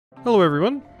Hello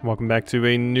everyone, welcome back to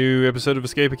a new episode of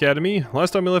Escape Academy.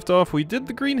 Last time we left off, we did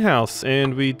the greenhouse,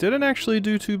 and we didn't actually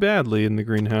do too badly in the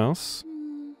greenhouse.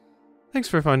 Thanks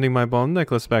for finding my bomb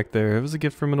necklace back there. It was a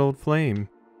gift from an old flame.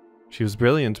 She was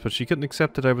brilliant, but she couldn't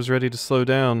accept that I was ready to slow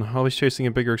down, always chasing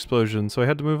a bigger explosion, so I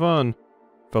had to move on.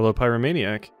 Fellow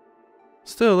pyromaniac.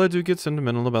 Still, I do get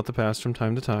sentimental about the past from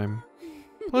time to time.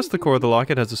 Plus, the core of the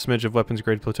locket has a smidge of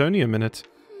weapons-grade plutonium in it.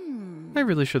 I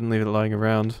really shouldn't leave it lying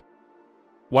around.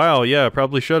 Wow, yeah,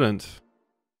 probably shouldn't.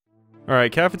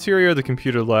 Alright, cafeteria or the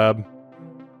computer lab?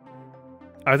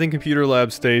 I think computer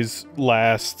lab stays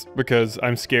last because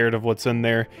I'm scared of what's in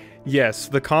there. Yes,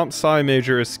 the comp sci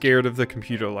major is scared of the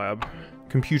computer lab.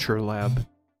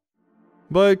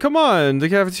 But come on, the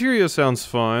cafeteria sounds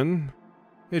fun.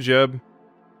 Hey Jeb.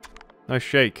 Nice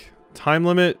shake. Time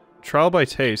limit, trial by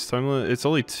taste. Time limit, it's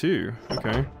only 2.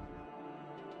 Okay.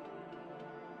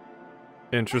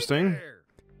 Interesting.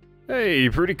 Hey,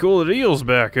 pretty cool that Eel's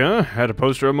back, huh? Had a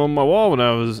poster of him on my wall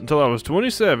until I was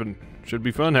 27. Should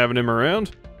be fun having him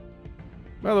around.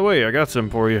 By the way, I got some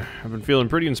for you. I've been feeling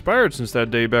pretty inspired since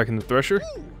that day back in the Thresher.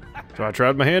 So I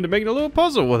tried my hand at making a little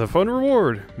puzzle with a fun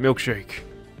reward. Milkshake.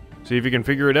 See if you can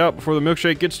figure it out before the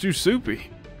milkshake gets too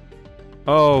soupy.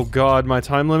 Oh god, my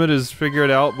time limit is figure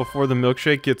it out before the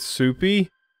milkshake gets soupy?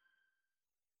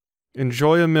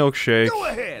 Enjoy a milkshake. Go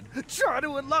ahead, try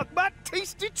to unlock my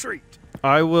tasty treat.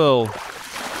 I will.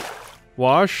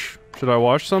 Wash? Should I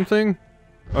wash something?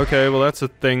 Okay, well that's a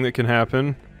thing that can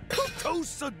happen. Who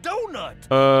toasts a donut?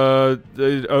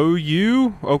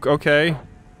 OU? Okay.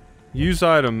 Use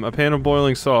item, a pan of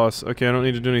boiling sauce. Okay, I don't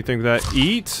need to do anything with that.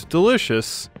 Eat?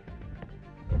 Delicious.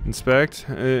 Inspect.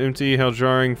 Empty, held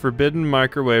jarring. Forbidden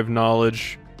microwave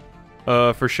knowledge.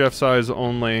 For chef size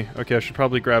only. Okay, I should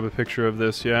probably grab a picture of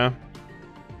this, yeah?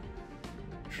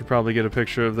 Should probably get a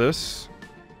picture of this.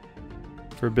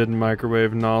 Forbidden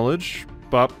microwave knowledge.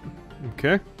 Bop.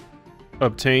 Okay.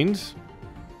 Obtained.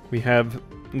 We have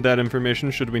that information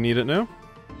should we need it now.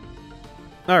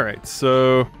 Alright,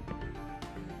 so...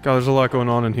 God, there's a lot going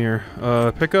on in here.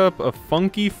 Pick up a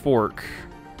funky fork.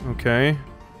 Okay.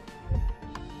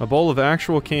 A bowl of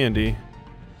actual candy.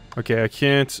 Okay, I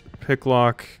can't pick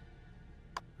lock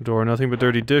door. Nothing but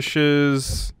dirty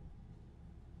dishes.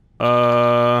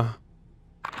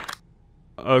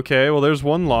 Okay, well there's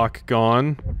one lock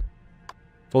gone.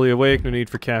 Fully awake, no need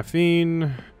for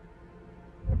caffeine.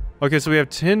 Okay, so we have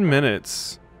 10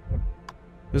 minutes.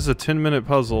 This is a 10-minute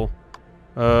puzzle.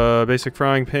 Basic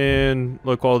frying pan.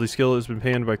 Low quality skillet has been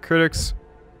panned by critics.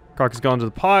 Crock has gone to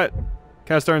the pot.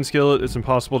 Cast iron skillet, it's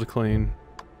impossible to clean.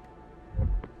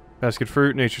 Basket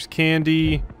fruit, nature's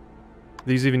candy.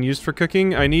 These even used for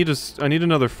cooking? I need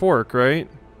another fork, right?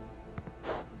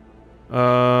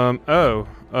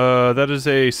 That is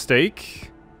a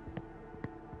steak.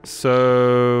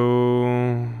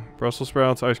 So... Brussels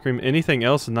sprouts, ice cream, anything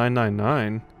else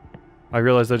 $9.99. I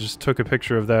realized I just took a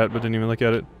picture of that, but didn't even look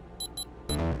at it.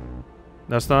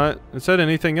 That's not... It said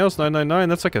anything else $9.99.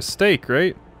 That's like a steak,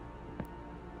 right?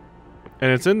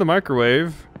 And it's in the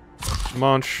microwave.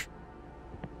 Munch.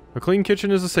 A clean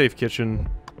kitchen is a safe kitchen.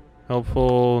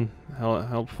 Helpful.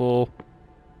 Helpful.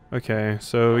 Okay,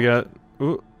 so we got...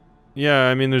 Ooh. Yeah,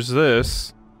 I mean, there's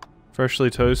this. Freshly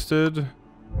toasted.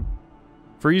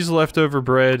 Freeze leftover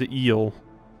bread, eel.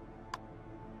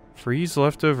 Freeze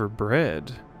leftover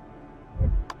bread.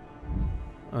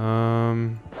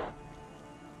 Okay,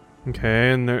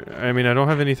 and there... I mean, I don't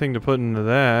have anything to put into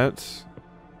that.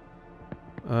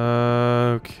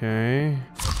 Okay.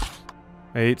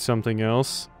 I ate something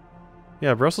else.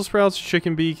 Yeah, Brussels sprouts,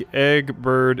 chicken beak, egg,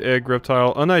 bird, egg,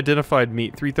 reptile, unidentified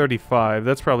meat, 335.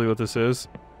 That's probably what this is.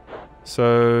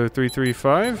 So,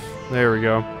 335? There we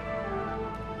go.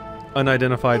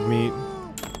 Unidentified meat.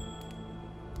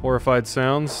 Horrified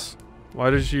sounds.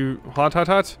 Why did you... Hot, hot,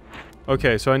 hot?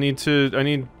 Okay, so I need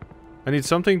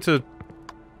something to...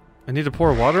 I need to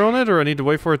pour water on it, or I need to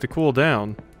wait for it to cool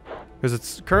down? Because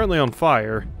it's currently on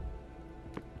fire.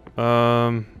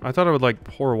 I thought I would, like,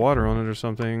 pour water on it or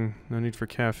something. No need for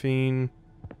caffeine.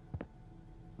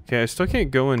 Okay, I still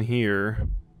can't go in here.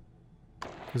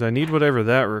 Because I need whatever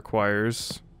that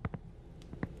requires.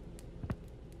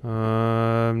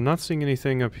 I'm not seeing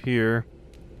anything up here.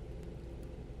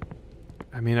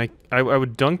 I mean, I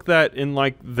would dunk that in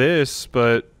like this,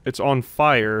 but it's on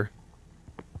fire.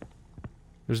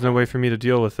 There's no way for me to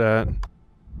deal with that.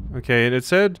 Okay, and it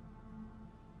said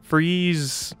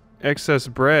freeze excess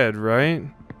bread, right?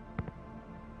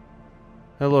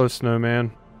 Hello,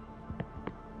 snowman.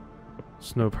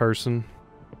 Snow person.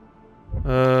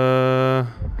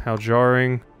 How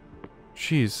jarring.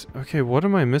 Jeez. Okay, what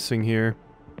am I missing here?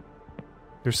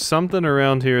 There's something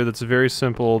around here that's very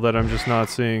simple that I'm just not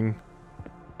seeing.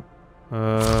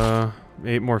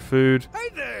 8 more food. Hey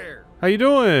there! How you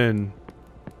doing?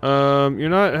 You're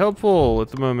not helpful at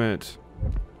the moment.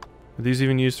 Are these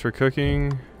even used for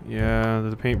cooking? Yeah,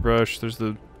 the paintbrush. There's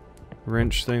the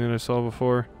wrench thing that I saw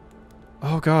before.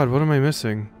 Oh god, what am I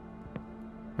missing?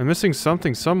 I'm missing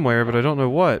something somewhere, but I don't know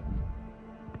what.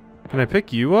 Can I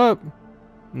pick you up?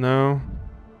 No.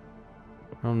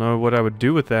 I don't know what I would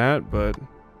do with that, but...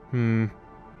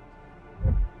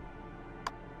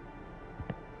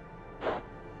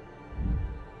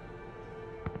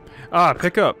 Ah,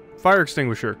 pick up. Fire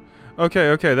extinguisher.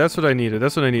 Okay, that's what I needed.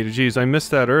 That's what I needed. Jeez, I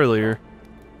missed that earlier.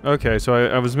 Okay, so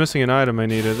I was missing an item I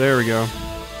needed. There we go.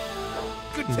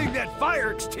 Good thing that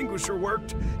fire extinguisher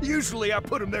worked. Usually I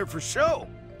put them there for show.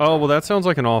 Oh, well that sounds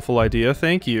like an awful idea.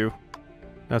 Thank you.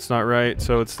 That's not right.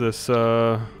 So it's this,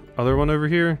 other one over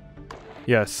here?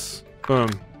 Yes. Boom.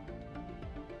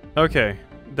 Okay.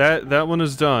 That one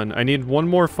is done. I need one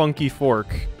more funky fork.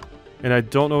 And I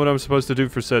don't know what I'm supposed to do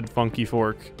for said funky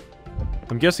fork.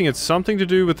 I'm guessing it's something to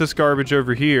do with this garbage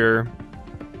over here.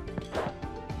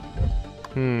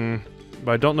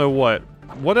 But I don't know what.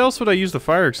 What else would I use the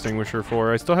fire extinguisher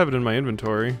for? I still have it in my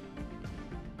inventory.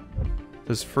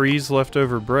 Does freeze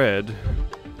leftover bread?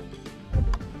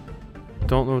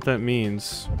 Don't know what that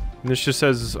means. And this just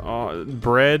says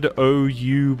bread,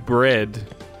 OU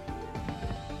bread.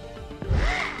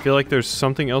 I feel like there's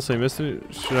something else I missed.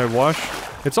 Should I wash?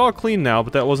 It's all clean now,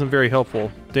 but that wasn't very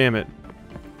helpful. Damn it.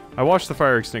 I washed the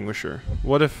fire extinguisher.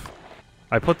 What if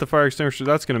I put the fire extinguisher?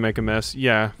 That's gonna make a mess.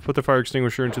 Yeah, put the fire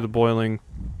extinguisher into the boiling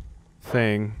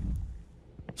thing.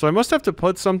 So I must have to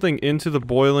put something into the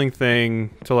boiling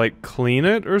thing to like clean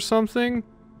it or something?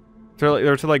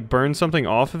 Or to like burn something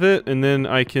off of it, and then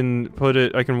I can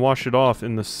wash it off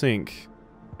in the sink.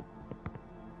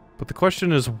 But the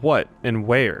question is what and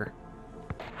where?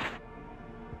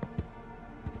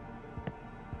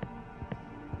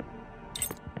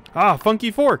 Ah, funky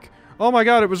fork! Oh my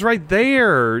god, it was right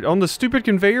there! On the stupid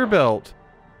conveyor belt!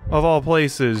 Of all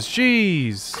places.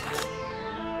 Jeez!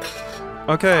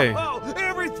 Okay. Oh,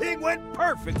 everything went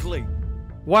perfectly!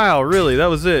 Wow, really? That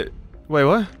was it? Wait,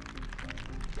 what?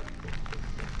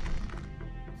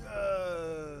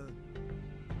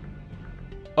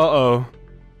 Uh-oh.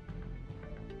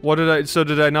 What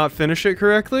did I not finish it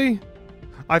correctly?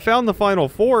 I found the final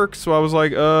fork, so I was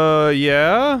like,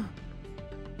 yeah?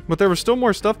 But there was still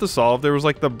more stuff to solve. There was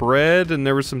like the bread, and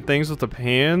there was some things with the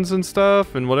pans and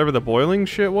stuff, and whatever the boiling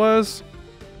shit was.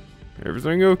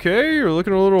 Everything okay? You're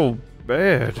looking a little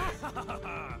bad.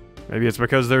 Maybe it's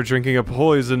because they're drinking a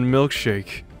poison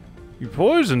milkshake. You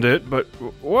poisoned it, but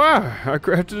wow, I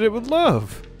crafted it with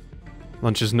love.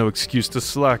 Lunch is no excuse to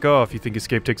slack off. You think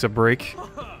Escape takes a break?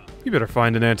 You better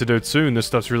find an antidote soon. This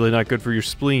stuff's really not good for your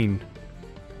spleen.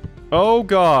 Oh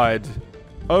god.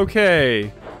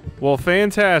 Okay. Well,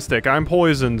 fantastic. I'm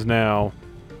poisoned now.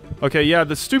 Okay, yeah,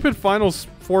 the stupid final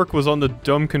fork was on the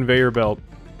dumb conveyor belt.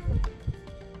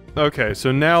 Okay,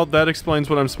 so now that explains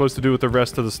what I'm supposed to do with the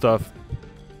rest of the stuff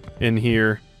in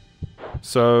here.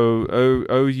 So,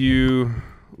 OU,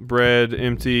 bread,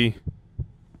 empty.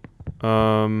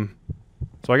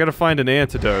 So I gotta find an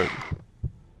antidote.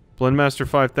 Blendmaster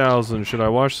 5000. Should I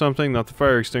wash something? Not the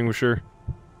fire extinguisher.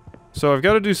 So I've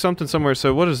gotta do something somewhere.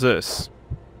 So what is this?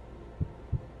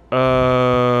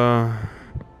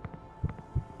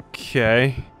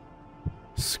 Okay.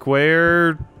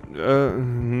 Square,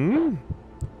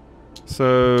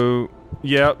 So,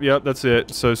 yep, that's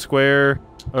it. So square,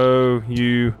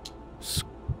 O-U,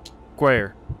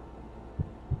 square.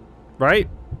 Right?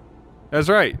 That's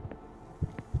right.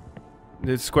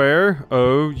 It's square,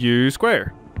 O-U,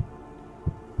 square.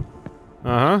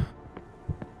 Uh-huh.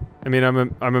 I mean,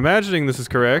 I'm imagining this is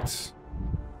correct,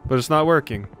 but it's not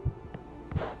working.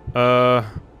 It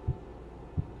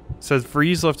says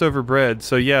freeze leftover bread,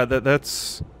 so yeah,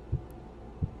 that's...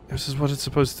 This is what it's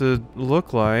supposed to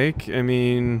look like. I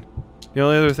mean, the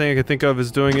only other thing I could think of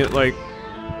is doing it like...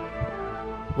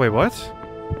 Wait, what?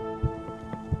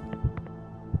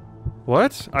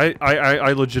 What?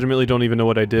 I legitimately don't even know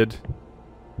what I did.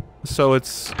 So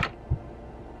it's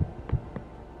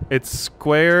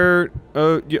square...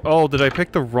 Oh, did I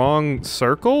pick the wrong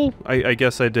circle? I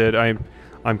guess I did. I'm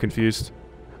confused.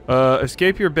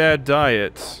 Escape your bad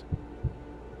diet.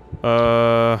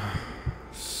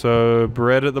 So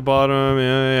bread at the bottom.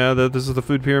 Yeah, this is the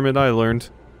food pyramid I learned.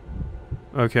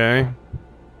 Okay.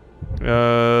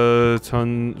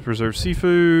 Preserved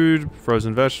seafood,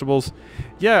 frozen vegetables.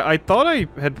 Yeah, I thought I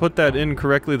had put that in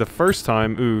correctly the first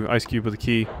time. Ooh, ice cube with a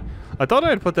key. I thought I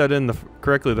had put that in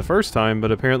correctly the first time,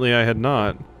 but apparently I had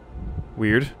not.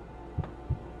 Weird.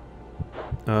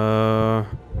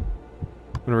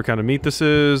 Whatever kind of meat this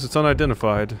is, it's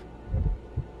unidentified.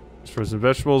 It's frozen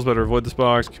vegetables, better avoid this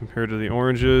box compared to the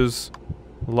oranges.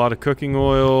 A lot of cooking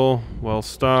oil, well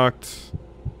stocked.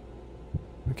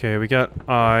 Okay, we got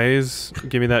eyes.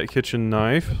 Give me that kitchen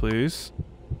knife, please.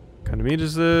 What kind of meat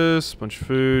is this? Bunch of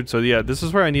food. So yeah, this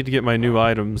is where I need to get my new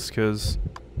items, because...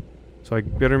 So I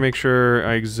better make sure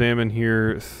I examine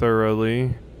here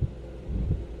thoroughly.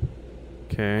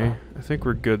 Okay, I think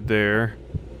we're good there.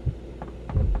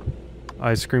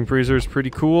 Ice cream freezer is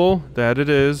pretty cool. That it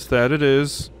is, that it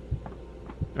is.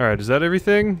 Alright, is that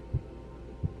everything?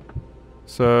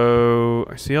 So,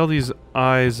 I see all these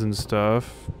eyes and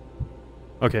stuff.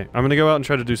 Okay, I'm gonna go out and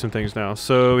try to do some things now.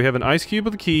 So, we have an ice cube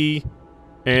with a key,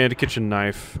 and a kitchen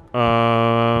knife.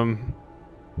 I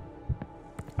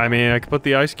mean, I could put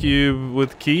the ice cube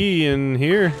with key in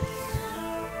here.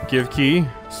 Give key,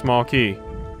 small key.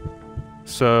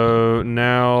 So,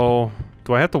 now...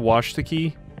 Do I have to wash the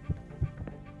key?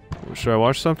 Should I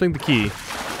wash something? The key.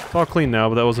 It's all clean now,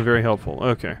 but that wasn't very helpful.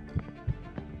 Okay.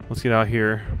 Let's get out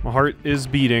here. My heart is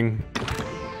beating.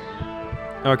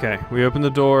 Okay, we open the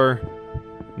door.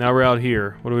 Now we're out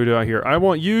here. What do we do out here? I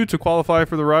want you to qualify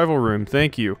for the rival room.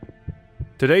 Thank you.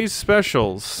 Today's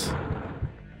specials.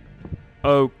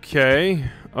 Okay.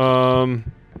 And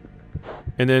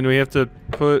then we have to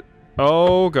put...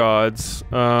 Oh, gods.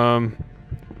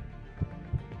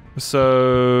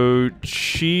 So...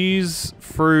 Cheese,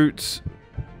 fruit,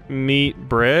 meat,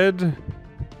 bread.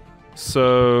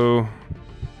 So...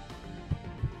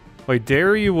 Wait,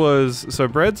 dairy was... So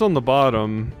bread's on the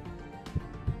bottom.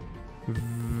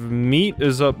 Meat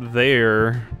is up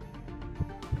there.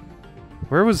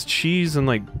 Where was cheese and,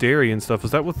 like, dairy and stuff?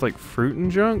 Was that with, like, fruit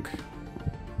and junk?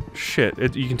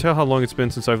 Shit, you can tell how long it's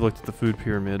been since I've looked at the food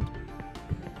pyramid.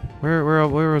 Where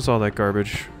was all that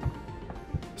garbage?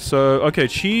 So, okay,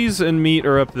 cheese and meat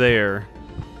are up there.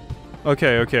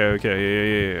 Okay,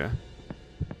 yeah.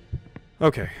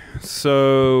 Okay,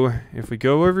 so if we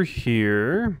go over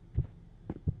here...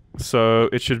 So,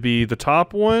 it should be the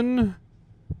top one,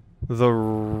 the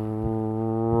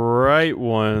right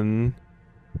one,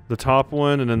 the top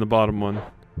one, and then the bottom one.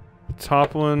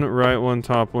 Top one, right one,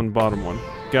 top one, bottom one.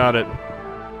 Got it.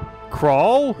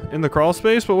 Crawl? In the crawl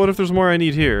space? But what if there's more I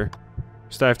need here?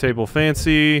 Staff table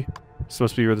fancy. This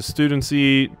must be where the students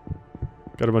eat.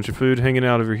 Got a bunch of food hanging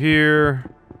out over here.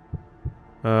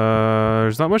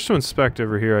 There's not much to inspect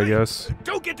over here, I guess.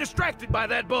 Don't get distracted by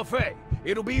that buffet.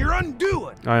 It'll be your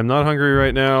undoing. I am not hungry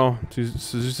right now. Too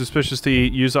suspicious to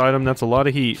eat. Use item. That's a lot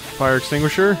of heat. Fire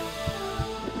extinguisher.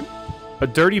 A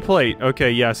dirty plate.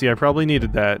 Okay, yeah, see, I probably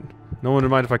needed that. No one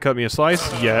would mind if I cut me a slice?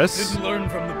 Yes. Didn't learn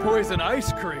from the poison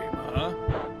ice cream, huh?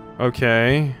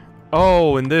 Okay.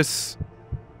 Oh, and this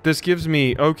gives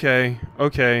me... Okay.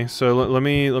 Okay, so let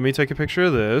me take a picture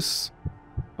of this.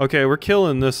 Okay, we're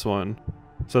killing this one.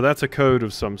 So that's a code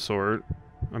of some sort,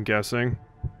 I'm guessing.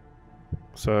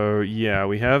 So, yeah,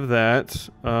 we have that.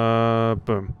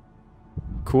 Boom.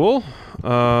 Cool.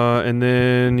 And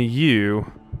then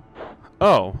you.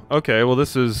 Oh, okay, well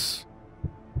this is...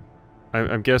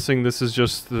 I'm guessing this is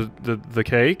just the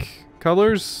cake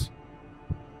colors?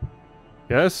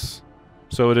 Yes?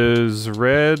 So it is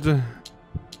red,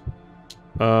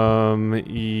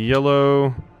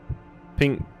 yellow,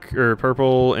 pink, or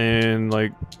purple, and,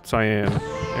 like, cyan.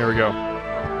 There we go.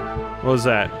 What was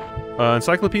that?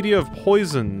 Encyclopedia of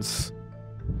Poisons.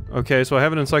 Okay, so I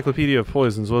have an Encyclopedia of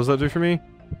Poisons. What does that do for me?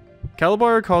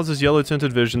 Calabar causes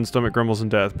yellow-tinted vision, stomach grumbles,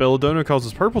 and death. Belladonna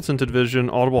causes purple-tinted vision,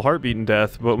 audible heartbeat, and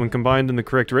death, but when combined in the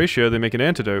correct ratio, they make an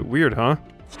antidote. Weird, huh?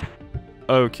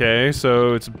 Okay,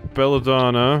 so it's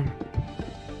belladonna.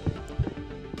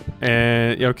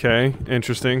 And, okay,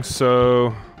 interesting.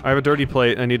 So, I have a dirty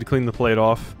plate. I need to clean the plate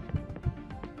off.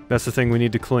 That's the thing we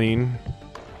need to clean.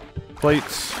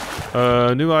 Plates.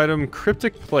 New item,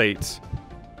 cryptic plate.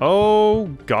 Oh,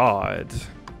 God.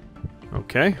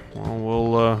 Okay, well,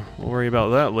 we'll worry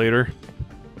about that later.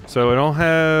 So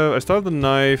I still have the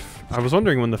knife. I was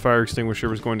wondering when the fire extinguisher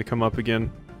was going to come up again.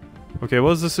 Okay,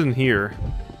 what is this in here?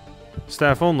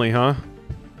 Staff only, huh?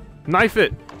 Knife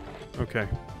it! Okay.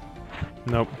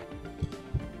 Nope.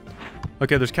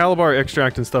 Okay, there's Calabar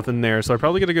extract and stuff in there, so I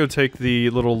probably gotta go take the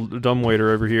little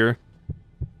dumbwaiter over here.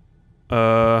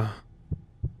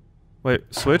 Wait,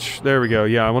 switch? There we go.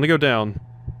 Yeah, I want to go down.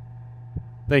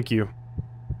 Thank you.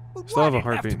 Still have a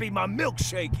heartbeat. Have to be my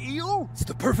milkshake, Eel? It's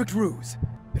the perfect ruse.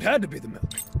 It had to be the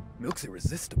milk. Milk's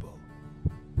irresistible.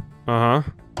 Uh-huh.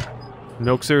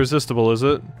 Milk's irresistible, is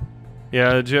it?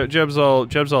 Yeah, Jeb's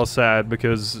all sad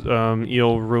because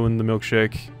Eel ruined the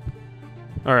milkshake.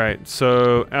 Alright,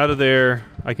 so out of there,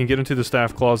 I can get into the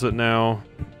staff closet now.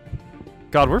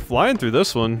 God, we're flying through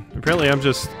this one. Apparently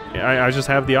I just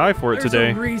have the eye for it today.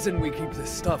 There's a reason we keep this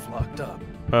stuff locked up.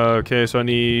 Okay, so I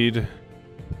need...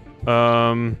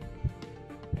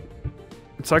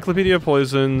 Encyclopedia of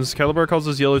Poisons. Calabar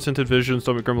causes yellow-tinted vision.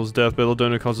 Stomach grumbles death.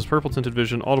 Belladonna causes purple-tinted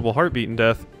vision. Audible heartbeat and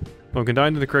death. When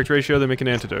combined in the correct ratio, they make an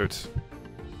antidote.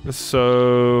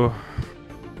 So...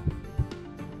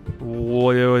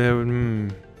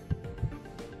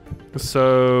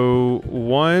 So...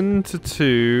 1 to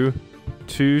 2...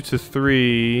 2 to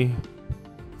 3...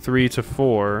 3 to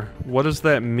 4. What does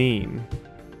that mean?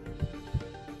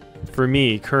 For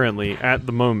me, currently, at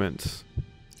the moment.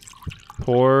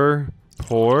 Pour...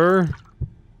 Pour...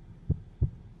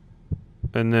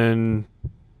 And then...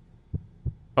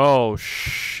 Oh,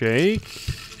 shake?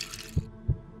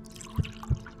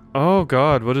 Oh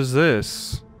god, what is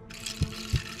this?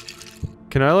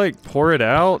 Can I, like, pour it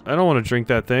out? I don't want to drink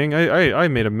that thing. I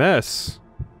made a mess.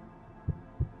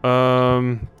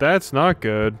 That's not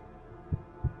good.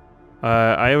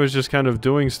 I was just kind of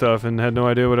doing stuff and had no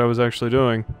idea what I was actually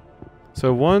doing.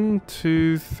 So 1,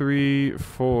 2, 3,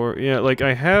 4... Yeah, like,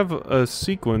 I have a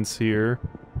sequence here.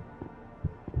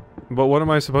 But what am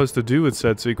I supposed to do with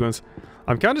said sequence?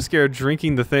 I'm kind of scared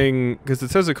drinking the thing, because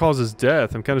it says it causes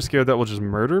death. I'm kind of scared that will just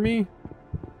murder me.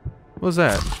 What's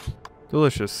that?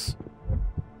 Delicious.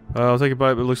 I'll take a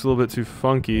bite, but it looks a little bit too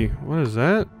funky. What is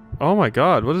that? Oh my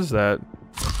god, what is that?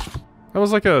 That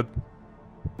was like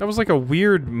a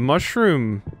weird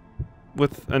mushroom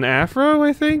with an afro,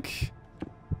 I think?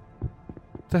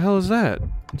 What the hell is that?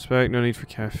 Inspect, no need for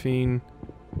caffeine.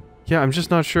 Yeah, I'm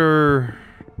just not sure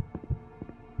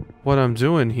what I'm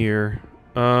doing here.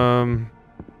 I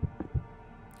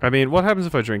mean, what happens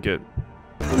if I drink it?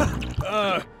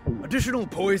 Additional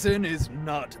poison is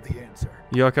not the answer.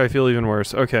 Yuck, I feel even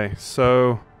worse. Okay,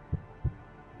 so...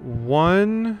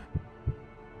 1...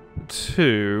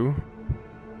 2...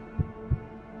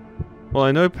 Well,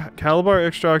 I know Calabar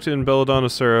extract and belladonna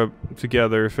syrup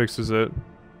together fixes it.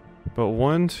 But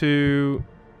 1, 2...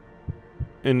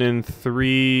 And then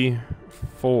 3...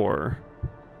 4...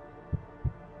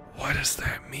 What does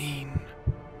that mean?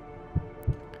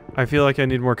 I feel like I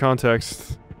need more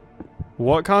context.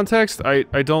 What context? I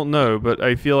don't know, but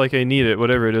I feel like I need it,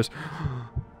 whatever it is.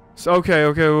 So, okay,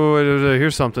 wait,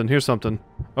 here's something.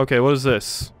 Okay, what is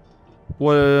this?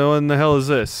 What in the hell is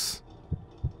this?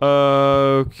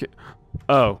 Okay.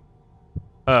 Oh.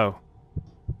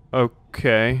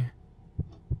 Okay.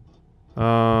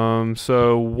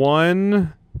 So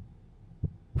 1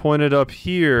 pointed up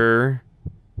here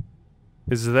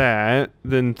is that,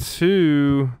 then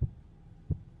 2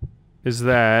 is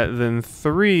that, then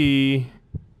 3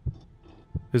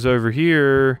 is over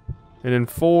here, and then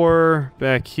 4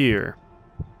 back here.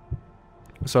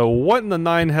 So what in the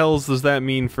 9 hells does that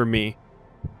mean for me?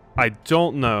 I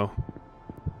don't know.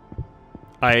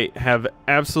 I have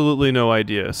absolutely no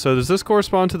idea. So does this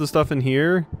correspond to the stuff in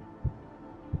here?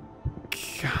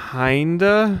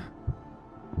 Kinda?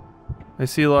 I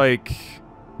see like...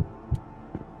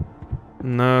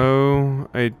 No.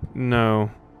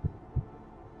 No.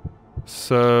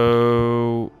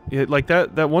 So... Yeah, like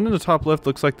that one in the top left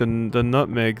looks like the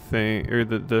nutmeg thing, or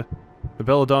the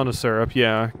belladonna syrup,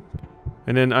 yeah.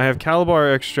 And then I have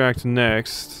Calabar extract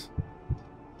next.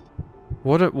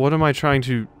 What am I trying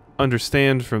to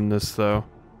understand from this, though?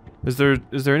 Is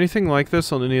there anything like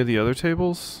this on any of the other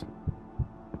tables?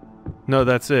 No,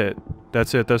 that's it.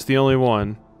 That's it. That's the only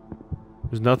one.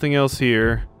 There's nothing else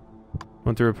here.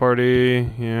 Went through a party,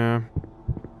 yeah.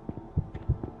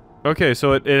 Okay,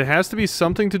 so it has to be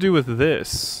something to do with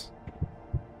this.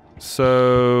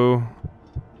 So...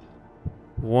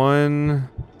 1,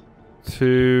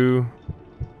 2,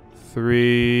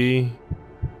 3,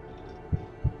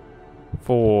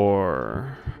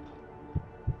 4...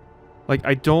 Like,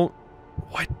 I don't...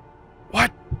 What?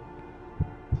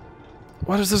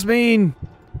 What does this mean?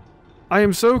 I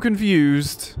am so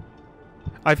confused.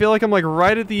 I feel like I'm like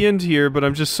right at the end here, but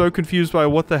I'm just so confused by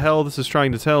what the hell this is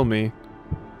trying to tell me.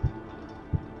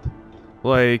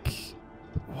 Like...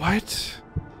 What?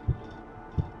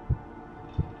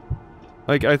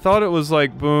 Like, I thought it was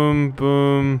like boom,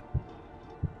 boom,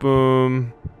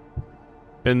 boom,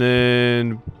 and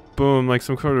then boom, like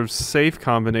some sort of safe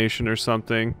combination or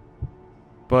something.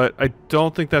 But I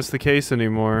don't think that's the case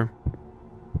anymore.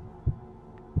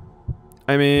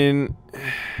 I mean...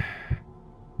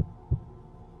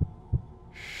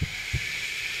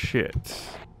 Shit.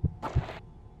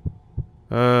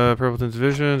 Purple tinted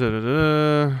vision,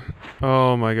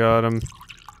 Oh my god,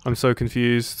 I'm so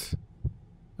confused.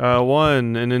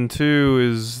 1, and then 2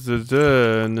 is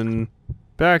and then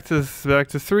back to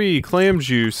 3, clam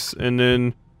juice, and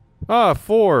then Ah,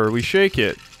 4. We shake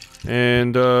it.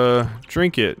 And,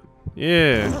 drink it.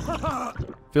 Yeah.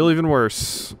 Feel even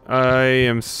worse. I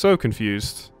am so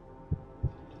confused.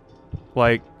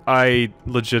 Like, I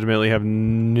legitimately have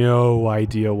no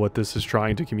idea what this is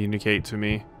trying to communicate to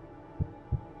me.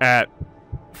 At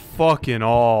fucking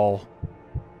all.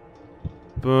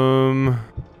 Boom.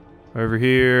 Over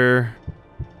here.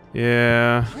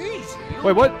 Yeah. Jeez,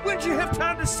 Wait, what? When'd you have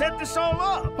time to set this all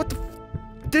up? What the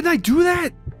f- Didn't I do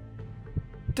that?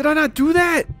 Did I not do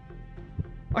that?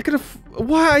 I could've-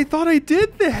 Why? I thought I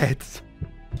did that!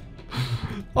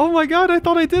 Oh my god, I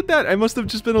thought I did that! I must have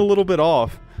just been a little bit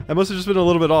off. I must have just been a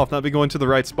little bit off, not be going to the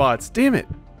right spots. Damn it!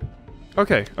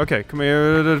 Okay, okay, come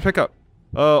here, pick up.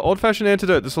 Old-fashioned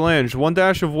antidote, the SLUDGE. 1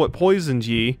 dash of what poisoned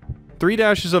ye. 3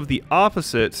 dashes of the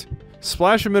opposite.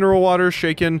 Splash of mineral water,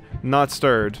 shaken, not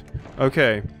stirred.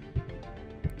 Okay.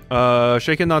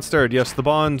 Shaken, not stirred. Yes, the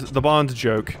bond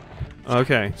joke.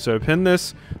 Okay, so pin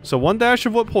this. So 1 dash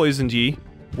of what poisoned ye,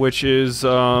 which is,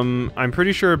 I'm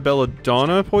pretty sure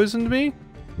Belladonna poisoned me?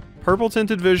 Purple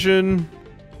tinted vision,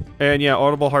 and yeah,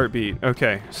 audible heartbeat.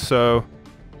 Okay, so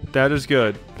that is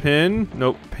good. Pin,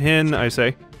 nope, pin, I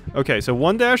say. Okay, so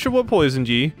 1 dash of what poisoned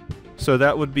ye, so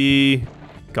that would be,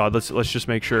 God, let's just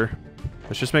make sure.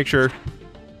 Let's just make sure.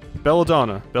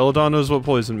 Belladonna. Belladonna is what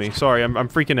poisoned me. Sorry, I'm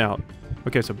freaking out.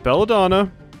 Okay, so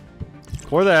Belladonna.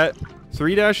 For that,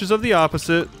 3 dashes of the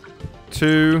opposite.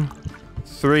 2,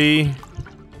 3,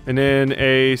 and then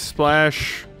a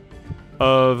splash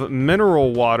of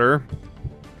mineral water,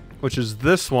 which is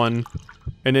this one,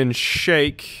 and then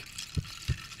shake,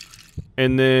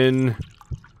 and then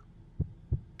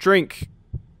drink.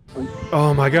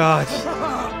 Oh my god.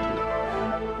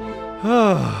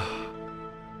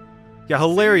 Yeah,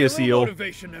 hilarious eel.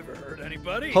 Motivation never hurt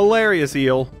anybody. Hilarious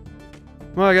eel.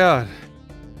 My god.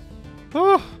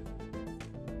 Oh.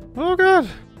 Oh god.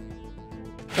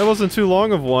 That wasn't too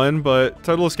long of one, but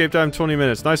total escape time 20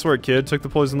 minutes. Nice work, kid. Took the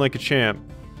poison like a champ.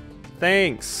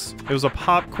 Thanks. It was a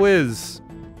pop quiz.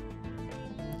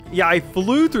 Yeah, I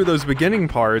flew through those beginning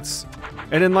parts,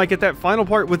 and then like at that final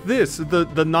part with this,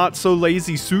 the not so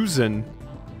lazy Susan,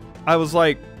 I was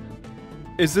like,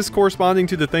 is this corresponding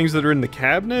to the things that are in the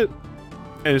cabinet?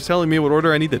 And it's telling me what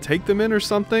order I need to take them in or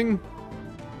something?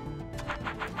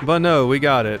 But no, we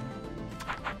got it.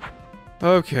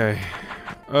 Okay.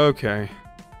 Okay.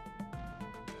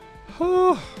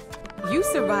 You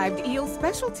survived eel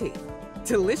specialty.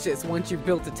 Delicious once you've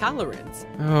built a tolerance.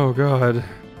 Oh god.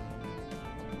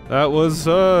 That was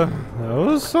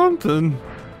something.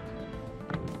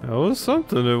 That was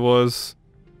something, it was.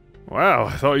 Wow,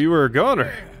 I thought you were a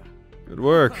goner. Good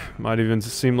work. Might even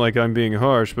seem like I'm being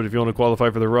harsh, but if you want to qualify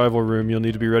for the rival room, you'll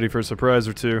need to be ready for a surprise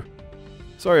or two.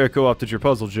 Sorry I co-opted your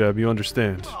puzzle, Jeb, you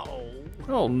understand.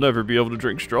 I'll never be able to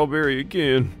drink strawberry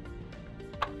again.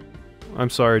 I'm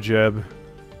sorry, Jeb.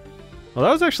 Well,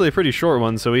 that was actually a pretty short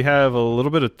one, so we have a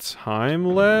little bit of time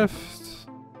left.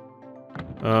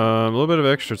 A little bit of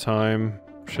extra time.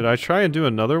 Should I try and do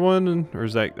another one? Or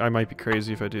is that... I might be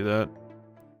crazy if I do that.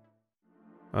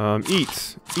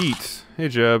 Eat. Eat. Hey,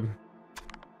 Jeb.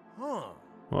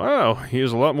 Wow, he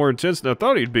is a lot more intense than I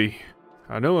thought he'd be.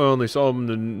 I know I only saw him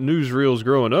in the newsreels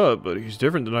growing up, but he's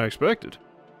different than I expected.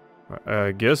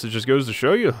 I guess it just goes to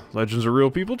show you, legends are real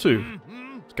people too.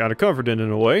 It's kind of comforting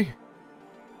in a way.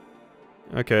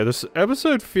 Okay, this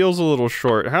episode feels a little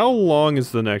short. How long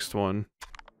is the next one?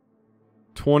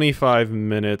 25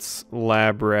 minutes,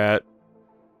 lab rat.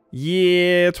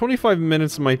 Yeah, 25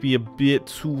 minutes might be a bit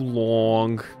too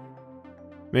long.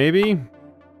 Maybe?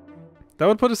 That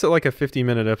would put us at like a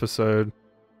 50-minute episode.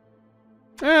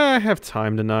 I have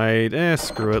time tonight.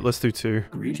 Screw it, let's do 2.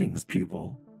 Greetings,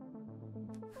 pupil.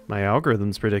 My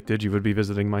algorithms predicted you would be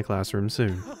visiting my classroom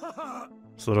soon.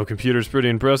 This little computer's pretty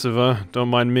impressive, huh? Don't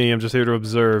mind me, I'm just here to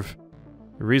observe.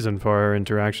 The reason for our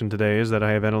interaction today is that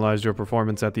I have analyzed your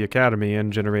performance at the academy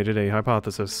and generated a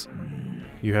hypothesis.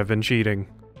 You have been cheating.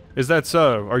 Is that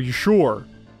so? Are you sure?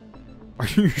 Are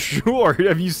you sure?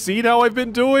 Have you seen how I've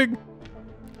been doing?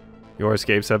 Your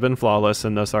escapes have been flawless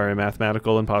and thus are a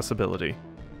mathematical impossibility.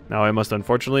 Now I must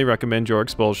unfortunately recommend your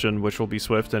expulsion, which will be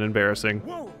swift and embarrassing.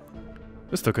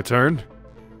 This took a turn.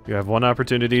 You have one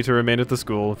opportunity to remain at the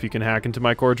school. If you can hack into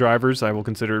my core drivers, I will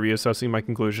consider reassessing my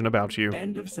conclusion about you.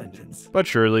 End of sentence. But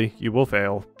surely, you will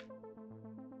fail.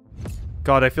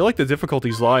 God, I feel like the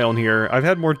difficulties lie on here. I've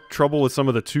had more trouble with some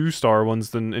of the 2-star ones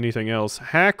than anything else.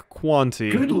 Hack Quanti.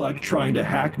 Good luck trying to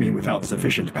hack me without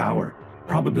sufficient power.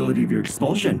 Probability of your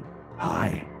expulsion?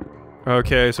 High.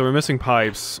 Okay, so we're missing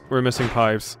pipes. We're missing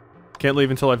pipes. Can't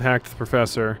leave until I've hacked the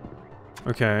professor.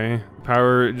 Okay.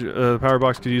 Power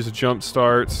box could use a jump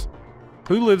start.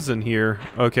 Who lives in here?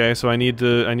 Okay, so I need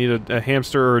a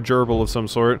hamster or a gerbil of some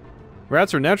sort.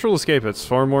 Rats are natural escapists,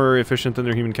 far more efficient than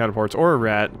their human counterparts, or a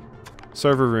rat.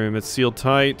 Server room, it's sealed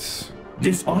tight.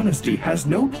 Dishonesty has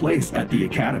no place at the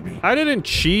Academy. I didn't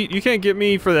cheat. You can't get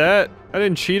me for that. I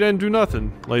didn't cheat. I didn't do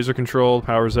nothing. Laser control,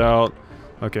 power's out.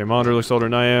 Okay, monitor looks older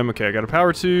than I am. Okay, I got a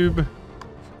power tube.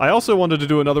 I also wanted to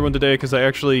do another one today because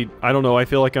I don't know, I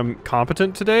feel like I'm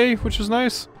competent today, which is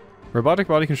nice. Robotic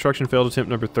body construction failed attempt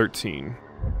number 13.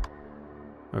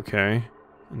 Okay.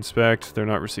 Inspect. They're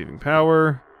not receiving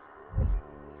power.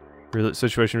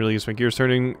 Situation really gets my gears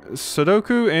turning.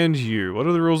 Sudoku and you. What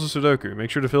are the rules of Sudoku? Make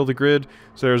sure to fill the grid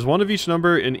so there's one of each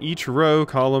number in each row,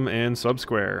 column, and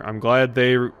subsquare. I'm glad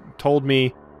they told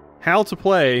me how to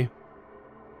play,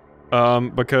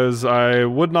 because I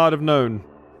would not have known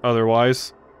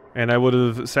otherwise. And I would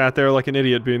have sat there like an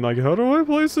idiot being like, how do I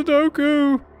play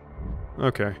Sudoku?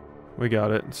 Okay, we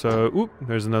got it. So, oop,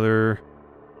 there's another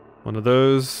one of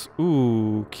those.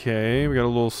 Ooh, okay, we got a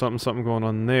little something going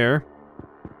on there.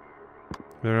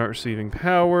 They're not receiving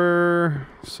power,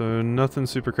 so nothing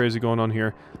super crazy going on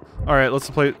here. All right, let's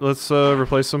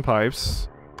replace some pipes.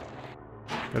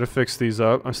 Gotta fix these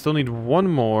up. I still need one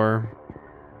more.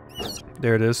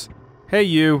 There it is. Hey,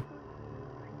 you.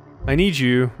 I need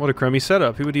you. What a crummy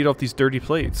setup. Who would eat off these dirty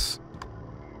plates?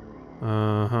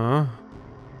 Uh-huh.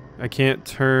 I can't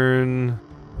turn...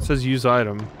 It says use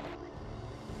item.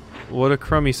 What a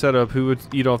crummy setup. Who would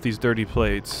eat off these dirty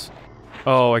plates?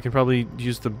 Oh, I can probably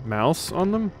use the mouse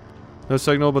on them? No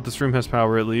signal, but this room has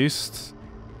power at least.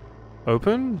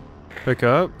 Open. Pick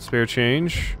up. Spare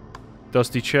change.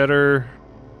 Dusty cheddar.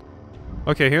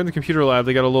 Okay, here in the computer lab,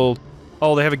 they got a little...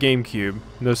 Oh, they have a GameCube.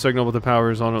 No signal, but the power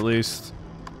is on at least.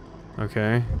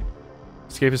 Okay.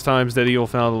 Escapist times, dead eel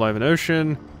found alive in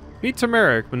ocean. Meet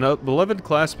Turmeric, beloved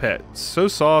class pet. So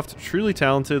soft, truly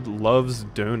talented, loves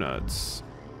donuts.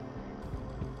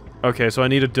 Okay, so I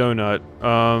need a donut.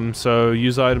 So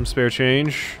use item, spare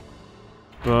change.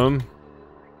 Boom.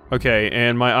 Okay,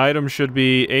 and my item should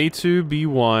be A2,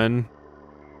 B1.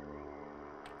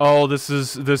 Oh, this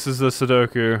is the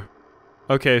Sudoku.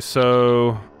 Okay,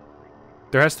 so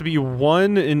there has to be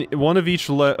one of each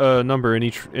number in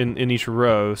each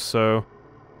row. So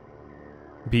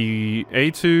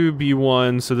A2,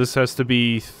 B1. So this has to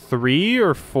be 3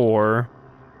 or 4.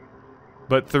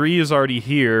 But 3 is already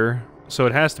here. So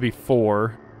it has to be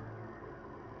 4.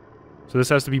 So this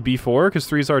has to be B4, because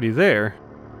 3 is already there.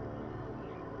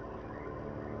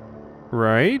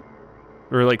 Right?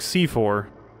 Or like C4.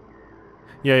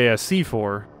 Yeah,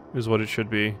 C4 is what it should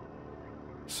be.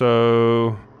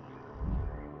 So...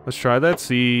 let's try that.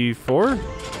 C4?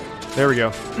 There we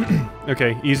go.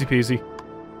 Okay, easy peasy.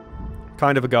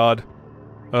 Kind of a god.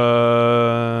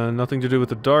 Nothing to do with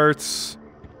the darts.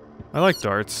 I like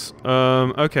darts.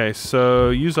 Okay, so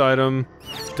use item,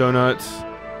 donut,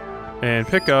 and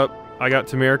pick up. I got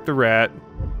Turmeric the rat.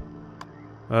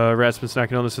 Rat's been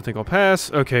snacking on this, I think I'll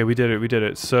pass. Okay, we did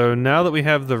it. So now that we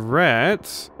have the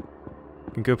rat,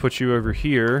 I can go put you over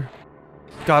here.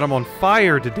 God, I'm on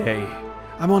fire today.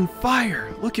 I'm on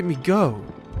fire. Look at me go.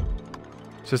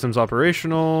 System's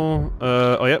operational.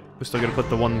 Oh yep, we still gotta put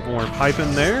the one more pipe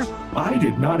in there. I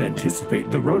did not anticipate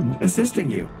the rodent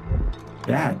assisting you.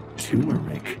 Bad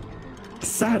turmeric.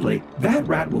 Sadly, that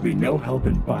rat will be no help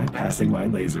in bypassing my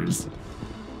lasers.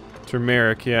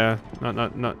 Turmeric, yeah.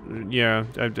 Yeah,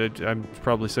 I'm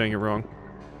probably saying it wrong.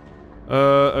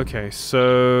 Okay,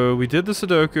 so we did the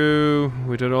Sudoku,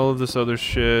 we did all of this other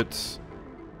shit.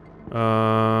 We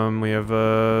have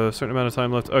a certain amount of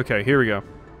time left. Okay, here we go.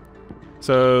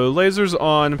 So, lasers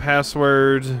on,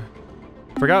 password.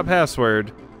 Forgot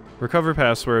password. Recover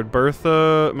password.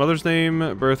 Bertha, mother's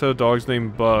name, Bertha, dog's name,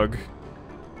 Bug.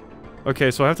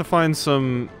 Okay, so I have to find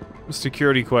some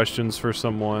security questions for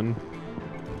someone.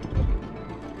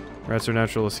 Rats are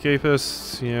natural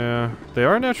escapists, yeah. They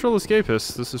are natural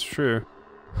escapists, this is true.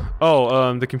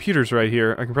 Oh, the computer's right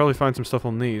here. I can probably find some stuff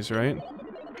on these, right?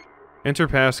 Enter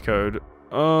passcode.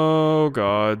 Oh,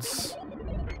 gods.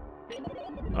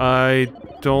 I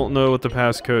don't know what the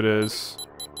passcode is.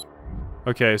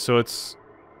 Okay, so it's...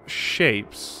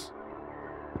 shapes.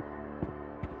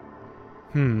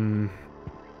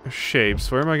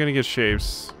 Shapes. Where am I gonna get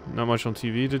shapes? Not much on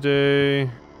TV today.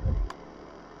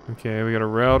 Okay, we got a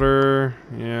router.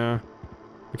 Yeah.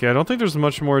 Okay, I don't think there's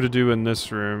much more to do in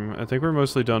this room. I think we're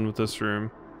mostly done with this room.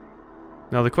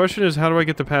 Now the question is, how do I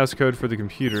get the passcode for the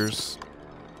computers?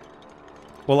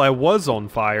 Well, I was on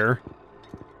fire.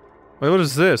 Wait, what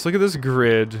is this? Look at this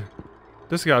grid.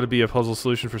 This got to be a puzzle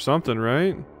solution for something,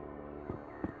 right?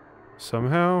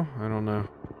 Somehow? I don't know.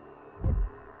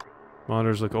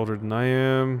 Monitors look older than I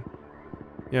am.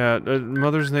 Yeah,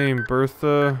 mother's name,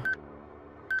 Bertha,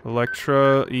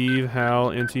 Electra, Eve, Hal,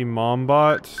 Inti,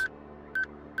 Mombot,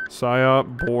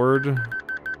 Psyop, Board.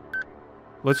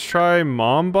 Let's try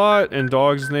Mombot, and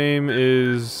dog's name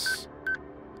is...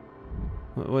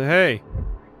 Hey!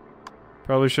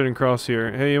 Probably shouldn't cross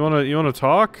here. Hey, you wanna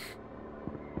talk?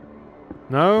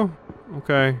 No?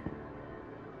 Okay.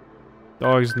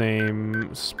 Dog's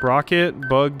name, Sprocket,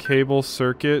 Bug, Cable,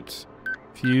 Circuit,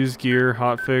 Fuse, Gear,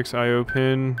 Hotfix, IO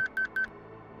pin.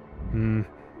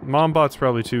 Mombot's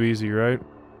probably too easy, right?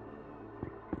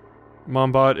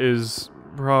 Mombot is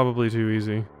probably too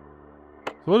easy.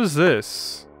 What is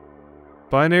this?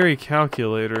 Binary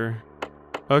calculator.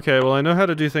 Okay, well I know how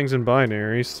to do things in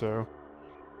binary, so...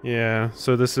 Yeah,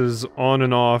 so this is on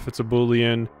and off, it's a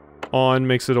boolean. On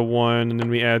makes it a 1, and then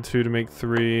we add 2 to make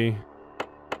 3.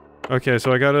 Okay,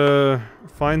 so I gotta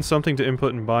find something to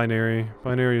input in binary.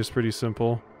 Binary is pretty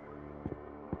simple.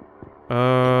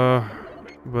 But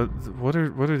what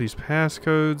are these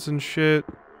passcodes and shit?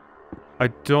 I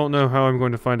don't know how I'm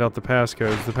going to find out the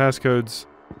passcodes. The passcodes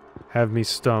have me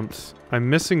stumped. I'm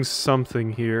missing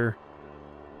something here,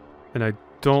 and I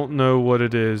don't know what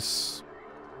it is.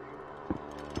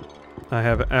 I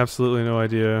have absolutely no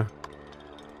idea.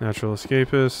 Natural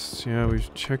Escapist. Yeah,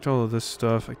 we've checked all of this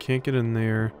stuff. I can't get in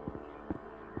there.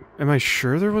 Am I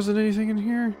sure there wasn't anything in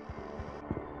here?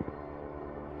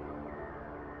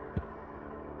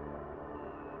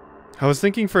 I was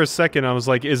thinking for a second, I was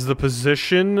like, is the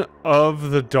position of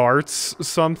the darts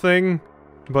something?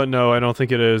 But no, I don't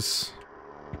think it is.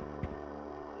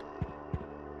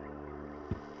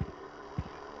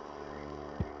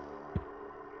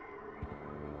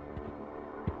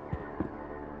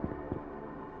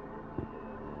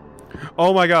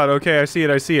 Oh my god, okay, I see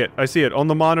it, I see it, I see it. On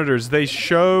the monitors, they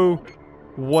show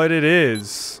what it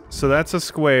is. So that's a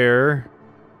square.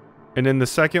 And then the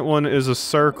second one is a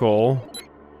circle.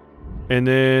 And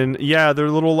then, yeah, their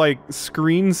little, like,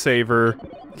 screensaver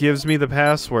gives me the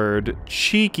password.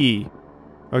 Cheeky.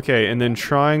 Okay, and then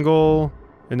triangle.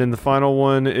 And then the final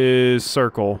one is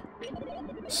circle.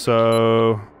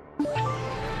 So...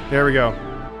 there we go.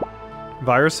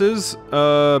 Viruses?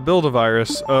 Build a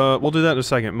virus. We'll do that in a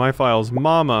second. My files.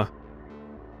 Mama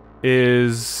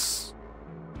is...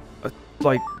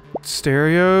 like,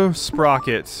 stereo?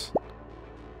 Sprocket.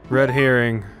 Red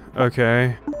herring.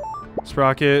 Okay.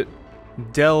 Sprocket.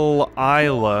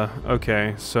 Delilah.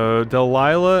 Okay, so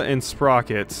Delilah and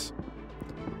Sprocket.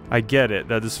 I get it.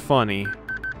 That is funny.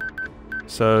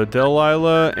 So,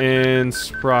 Delilah and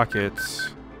Sprocket.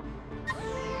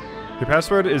 Your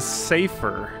password is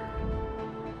safer.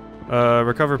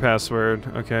 Recover password.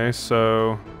 Okay,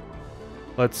 so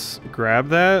let's grab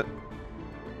that.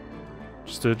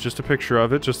 Just a picture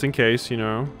of it, just in case, you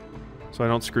know, so I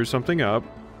don't screw something up.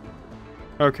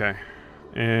 Okay,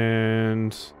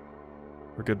 and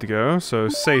we're good to go. So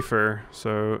safer.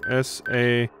 So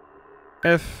S-A-F-E-R.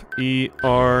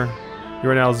 You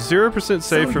are now 0%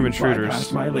 safe from intruders.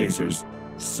 Bypassed my lasers.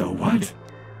 So what?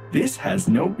 This has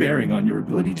no bearing on your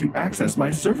ability to access my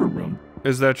server room.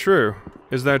 Is that true?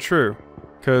 Is that true?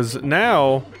 Because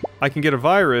now I can get a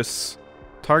virus.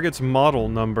 Target's model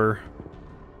number.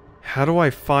 How do I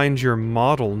find your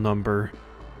model number?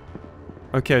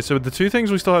 Okay, so the two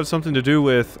things we still have something to do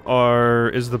with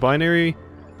is the binary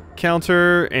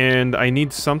counter, and I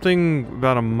need something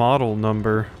about a model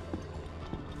number.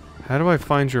 How do I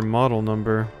find your model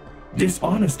number?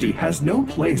 Dishonesty has no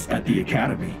place at the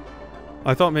Academy.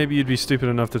 I thought maybe you'd be stupid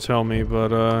enough to tell me,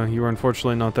 but you were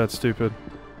unfortunately not that stupid.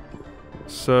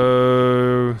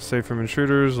 So, safe from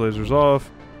intruders, lasers off.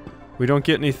 We don't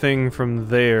get anything from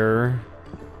there.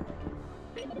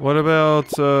 What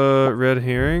about red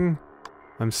herring?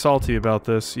 I'm salty about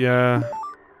this, yeah.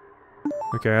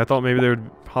 Okay, I thought maybe there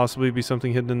would possibly be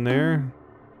something hidden in there.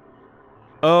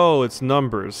 Oh, it's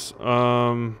numbers.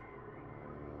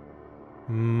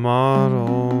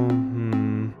 Model...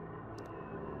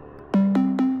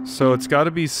 So it's got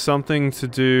to be something to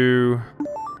do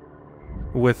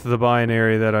with the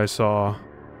binary that I saw.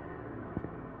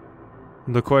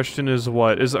 The question is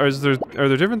what? Are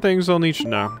there different things on each?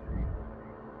 No.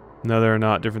 No, there are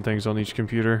not different things on each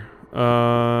computer.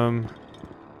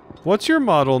 What's your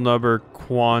model number,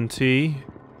 Quanti?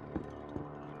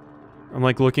 I'm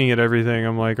like looking at everything.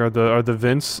 I'm like, are the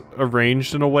vents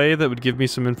arranged in a way that would give me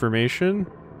some information?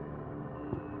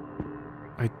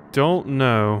 I don't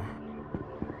know.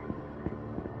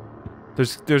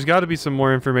 There's got to be some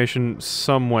more information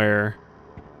somewhere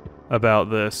about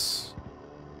this.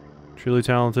 Truly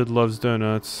talented, loves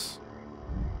donuts.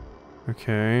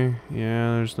 Okay,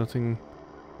 yeah, there's nothing.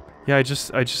 Yeah, I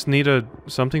just need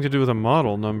something to do with a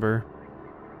model number.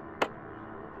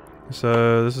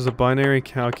 So this is a binary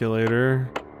calculator.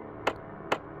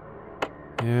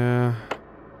 Yeah.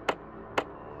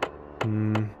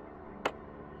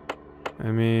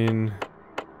 I mean,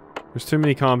 there's too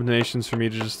many combinations for me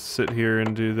to just sit here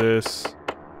and do this.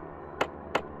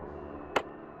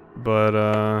 But,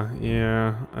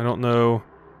 yeah, I don't know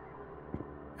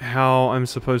how I'm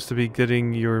supposed to be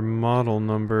getting your model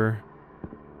number.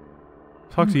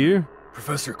 Talk to you?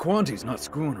 Professor Quanti's not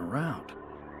screwing around.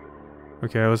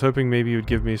 Okay, I was hoping maybe you'd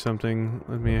give me something.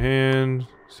 Lend me a hand.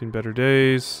 Seen better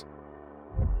days.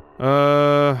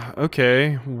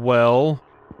 Okay, well,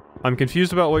 I'm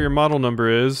confused about what your model number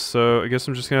is, so I guess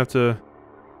I'm just gonna have to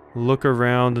look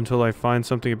around until I find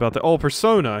something about that. Oh,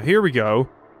 persona! Here we go!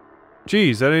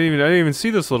 Jeez, I didn't even see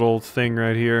this little thing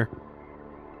right here.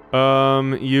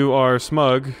 You are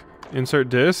smug. Insert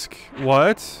disc.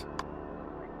 What?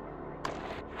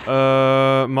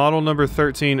 Model number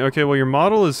 13. Okay, well your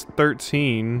model is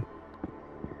 13.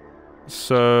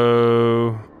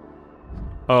 So...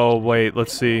 Oh, wait,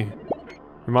 let's see.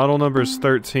 Your model number is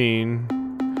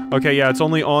 13. Okay, yeah, it's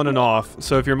only on and off.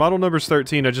 So if your model number is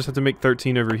 13, I just have to make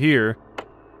 13 over here.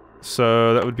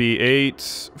 So that would be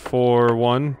 8, 4,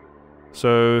 1.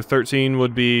 So 13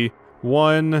 would be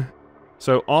 1.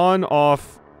 So on,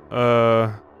 off,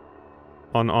 on.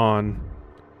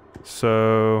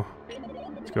 So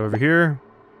let's go over here.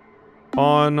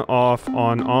 On, off,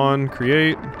 on,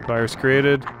 create. Virus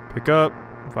created. Pick up.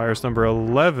 Virus number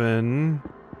 11.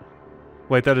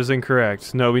 Wait, that is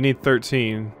incorrect. No, we need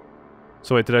 13.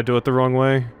 So wait, did I do it the wrong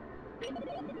way?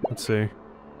 Let's see.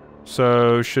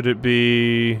 So should it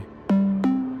be...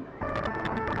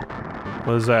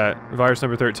 What is that? Virus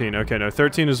number 13. Okay, no,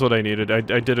 13 is what I needed. I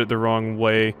did it the wrong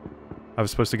way. I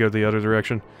was supposed to go the other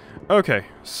direction. Okay,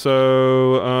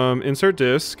 so, insert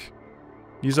disk.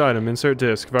 Use item, insert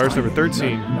disk. Virus number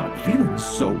 13. I'm not feeling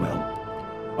so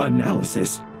well.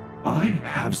 Analysis. I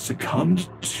have succumbed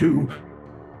to...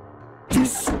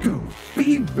 disco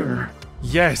fever.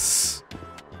 Yes!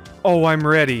 Oh, I'm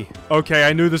ready. Okay,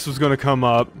 I knew this was gonna come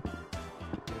up.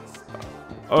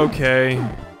 Okay.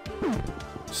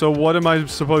 So what am I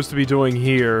supposed to be doing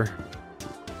here?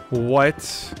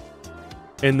 What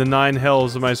in the 9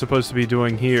 hells am I supposed to be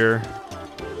doing here?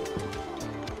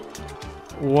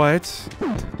 What?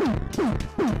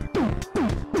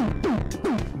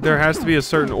 There has to be a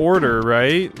certain order,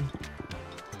 right?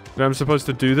 That I'm supposed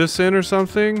to do this in or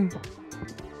something?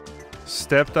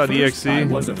 Step.exe. I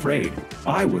was afraid.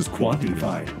 I was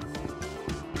quantified.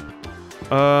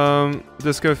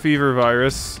 Disco fever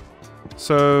virus.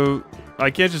 So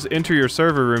I can't just enter your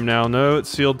server room now. No, it's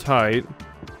sealed tight.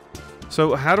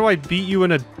 So how do I beat you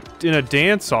in a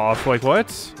dance-off? Like,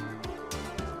 what?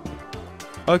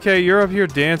 Okay, you're up here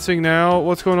dancing now.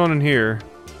 What's going on in here?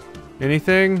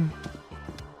 Anything?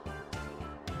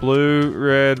 Blue,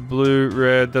 red.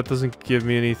 That doesn't give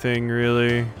me anything,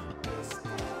 really.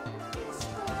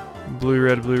 Blue,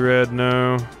 red,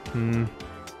 no.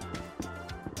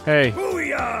 Hey.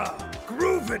 Booyah!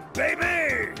 Groove it,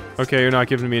 baby! Okay, you're not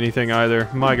giving me anything either.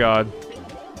 My god.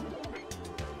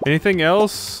 Anything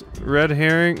else? Red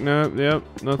herring? Nope, yep.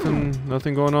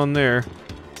 Nothing going on there.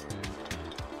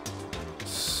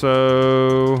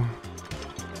 So...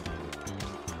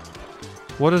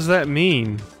 what does that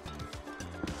mean?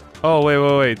 Oh,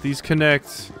 wait. These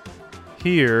connect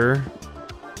here.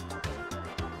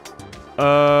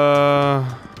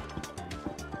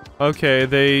 Okay,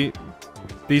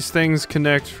 these things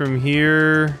connect from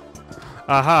here.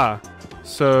 Aha.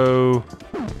 So,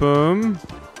 boom.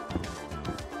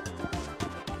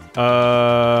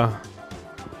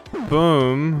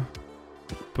 Boom.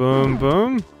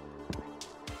 Boom.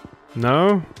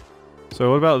 No?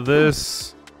 So what about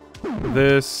this?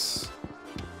 This.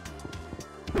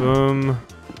 Boom.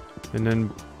 And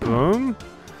then boom?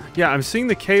 Yeah, I'm seeing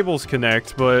the cables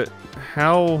connect, but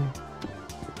how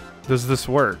does this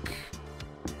work?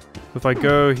 If I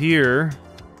go here,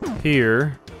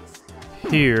 here,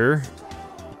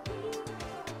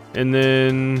 and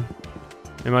then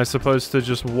am I supposed to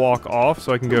just walk off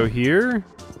so I can go here?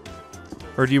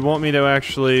 Or do you want me to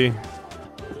actually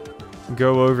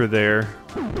go over there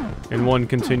in one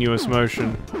continuous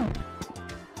motion?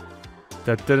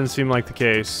 That didn't seem like the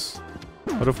case.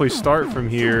 What if we start from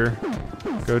here,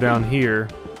 go down here?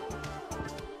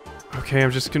 Okay,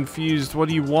 I'm just confused. What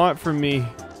do you want from me?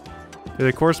 Do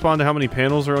they correspond to how many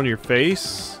panels are on your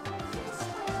face?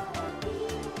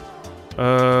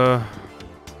 Yeah,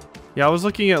 I was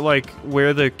looking at, like,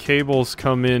 where the cables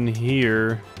come in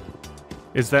here.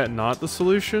 Is that not the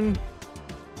solution?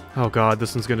 Oh god,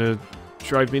 this one's gonna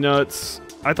drive me nuts.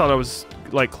 I thought I was,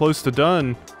 like, close to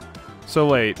done. So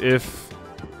wait, if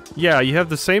Yeah, you have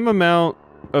the same amount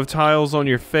of tiles on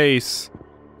your face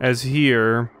as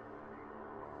here.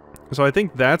 So I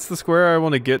think that's the square I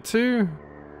want to get to.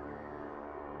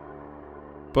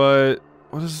 But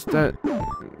what does that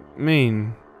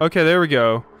mean? Okay, there we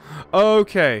go.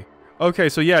 Okay. Okay,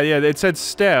 so yeah, it said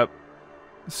step.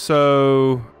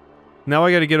 So now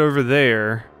I gotta get over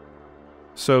there.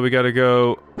 So we gotta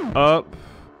go up,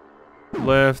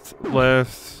 left.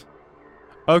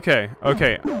 Okay,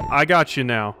 I got you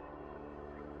now.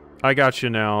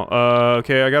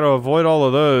 Okay, I gotta avoid all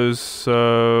of those,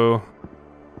 so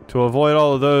to avoid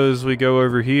all of those, we go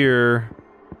over here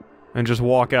and just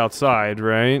walk outside,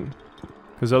 right?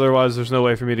 Because otherwise there's no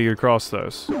way for me to get across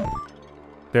those.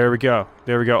 There we go.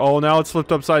 Oh, now it's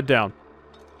flipped upside down.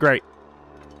 Great.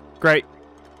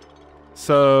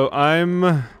 So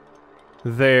I'm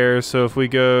there, so if we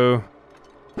go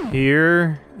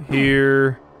here,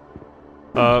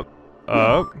 up,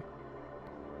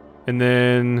 and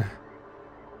then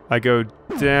I go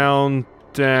down,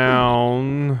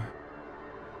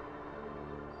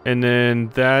 and then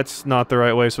that's not the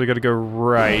right way, so we gotta go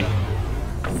right.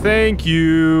 Thank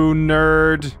you,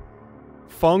 nerd.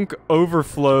 Funk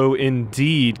overflow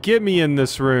indeed. Get me in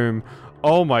this room.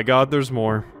 Oh my god, there's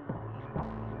more.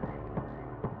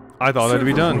 I thought that'd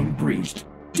be Server done. room breached.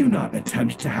 Do not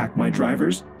attempt to hack my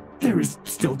drivers. There is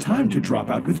still time to drop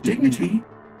out with dignity.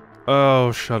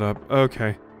 Oh, shut up.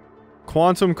 Okay.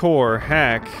 Quantum core,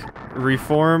 hack,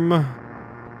 reform,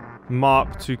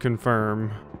 mop to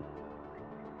confirm.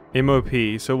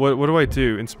 MOP. So what do I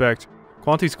do? Inspect.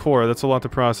 Quantity's core, that's a lot to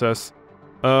process.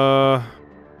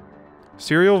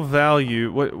 Serial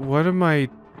value, what am I...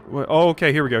 oh,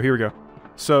 okay, here we go.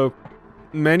 So,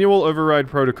 manual override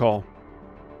protocol.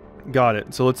 Got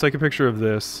it. So let's take a picture of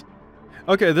this.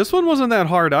 Okay, this one wasn't that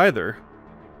hard either.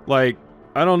 Like,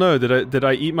 I don't know, did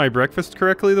I eat my breakfast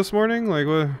correctly this morning? Like,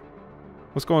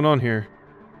 what's going on here?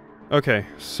 Okay,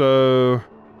 so...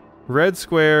 red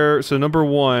square, so number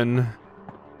 1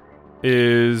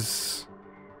 is...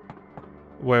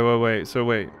 Wait. So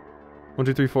wait. 1,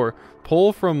 2, 3, 4.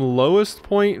 Pull from lowest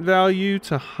point value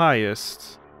to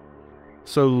highest.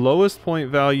 So lowest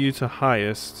point value to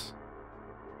highest.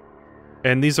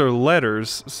 And these are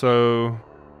letters, so...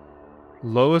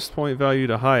 lowest point value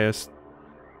to highest.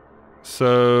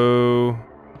 So...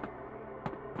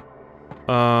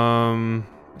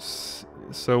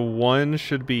 so 1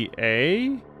 should be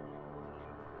A?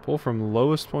 Pull from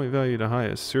lowest point value to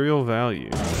highest. Serial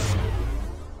value.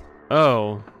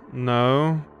 Oh,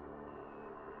 no.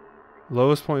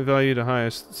 Lowest point value to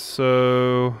highest.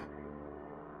 So...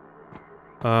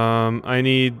 I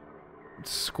need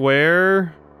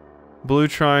square, blue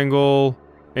triangle,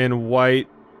 and white,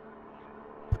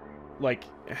 like,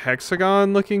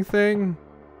 hexagon looking thing?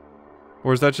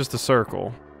 Or is that just a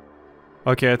circle?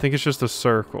 Okay, I think it's just a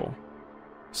circle.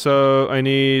 So I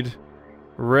need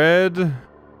red.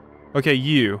 Okay,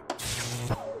 U.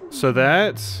 So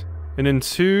that, and then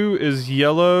 2 is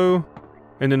yellow,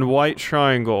 and then white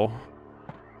triangle.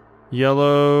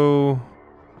 Yellow,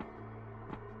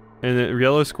 and then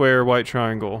yellow square, white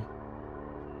triangle.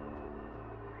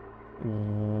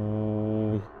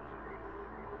 Ooh.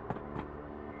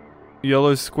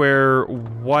 Yellow square,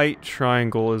 white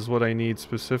triangle is what I need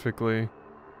specifically.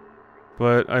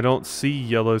 But I don't see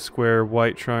yellow square,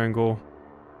 white triangle.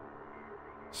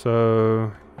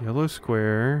 So, yellow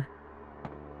square.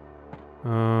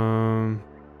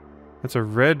 That's a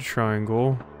red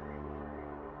triangle.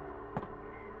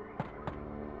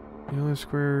 Yellow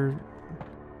square.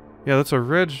 Yeah, that's a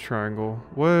red triangle.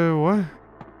 What?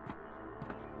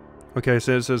 Okay,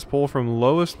 so it says pull from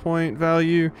lowest point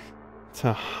value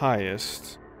to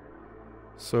highest.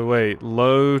 So wait,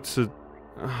 low to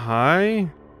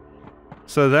high?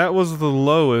 So that was the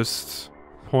lowest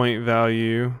point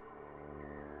value.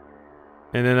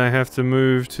 And then I have to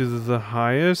move to the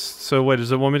highest. So wait,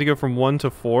 does it want me to go from 1 to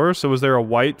 4? So was there a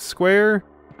white square?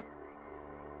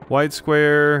 White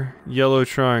square, yellow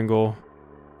triangle.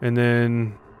 And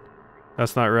then...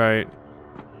 that's not right.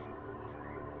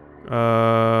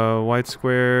 White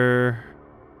square,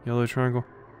 yellow triangle.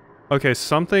 Okay,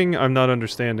 something I'm not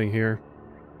understanding here.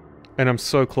 And I'm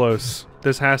so close.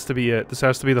 This has to be it. This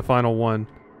has to be the final one.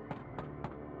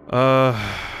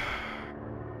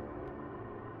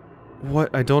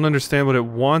 What? I don't understand what it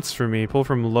wants from me. Pull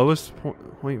from lowest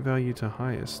point value to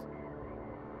highest.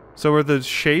 So are the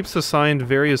shapes assigned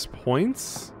various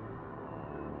points?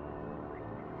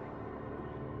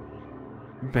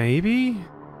 Maybe?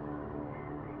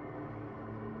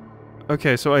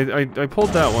 Okay, so I pulled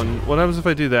that one. What happens if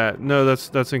I do that? No,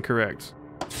 that's incorrect.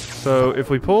 So if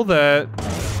we pull that,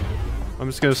 I'm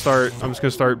just gonna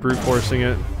start brute forcing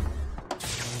it.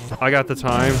 I got the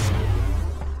time.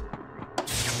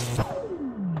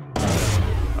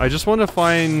 I just want to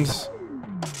find...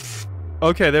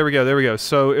 Okay, there we go, there we go.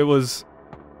 So it was...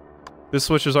 This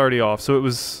switch is already off, so it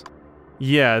was...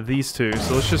 Yeah, these two.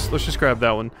 So let's just grab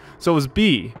that one. So it was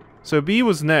B. So B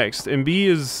was next, and B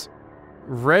is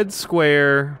red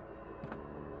square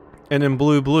and then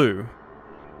blue blue.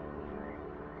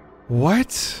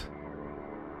 What?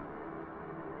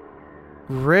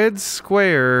 Red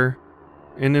square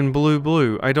and then blue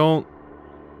blue. I don't...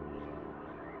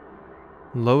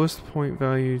 Lowest point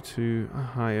value to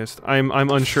highest. I'm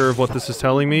unsure of what this is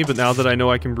telling me, but now that I know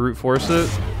I can brute force it,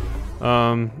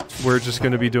 we're just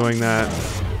gonna be doing that.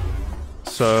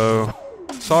 So,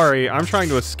 sorry, I'm trying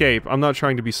to escape. I'm not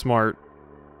trying to be smart.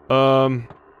 Okay,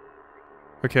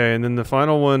 and then the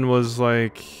final one was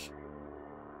like...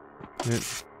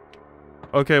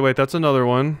 Okay, wait, that's another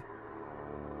one.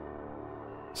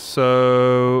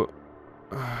 So...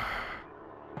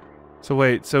 So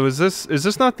wait, so is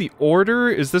this not the order?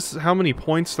 Is this how many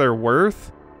points they're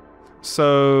worth?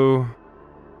 So...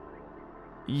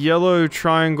 Yellow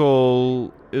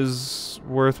triangle is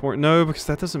worth more... No, because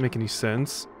that doesn't make any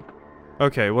sense.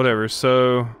 Okay, whatever,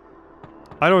 so...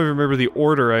 I don't even remember the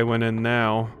order I went in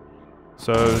now.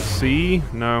 So, C?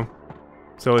 No.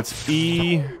 So it's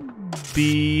E,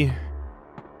 B...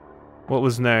 What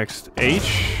was next?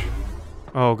 H?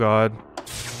 Oh god.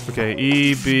 Okay,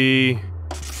 E, B...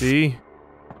 D,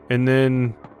 and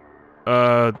then,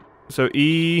 so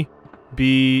E,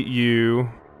 B, U,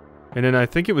 and then I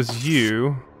think it was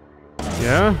U.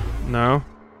 Yeah? No?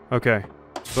 Okay.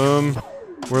 Boom.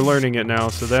 We're learning it now.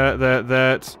 So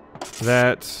that,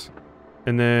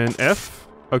 and then F?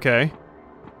 Okay.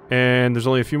 And there's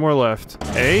only a few more left.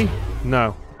 A?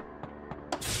 No.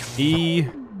 E,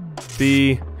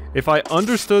 B. If I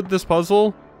understood this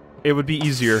puzzle, it would be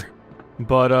easier.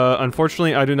 But,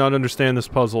 unfortunately, I do not understand this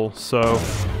puzzle, so...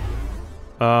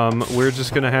 we're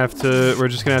just gonna have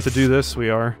to do this,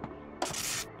 we are.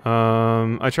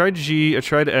 I tried G, I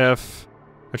tried F,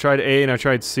 I tried A, and I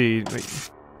tried C.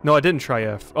 Wait. No, I didn't try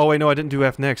F. Oh, wait, no, I didn't do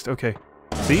F next. Okay.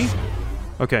 C?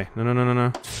 Okay.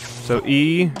 No. So,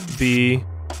 E, B,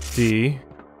 D,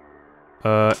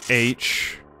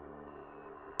 H,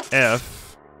 F,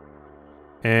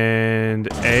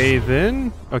 and A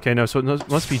then? Okay, no, so it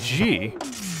must be G.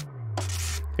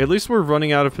 At least we're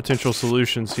running out of potential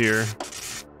solutions here.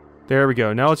 There we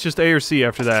go. Now it's just A or C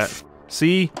after that.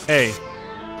 C, A.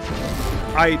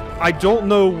 I don't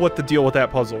know what the deal with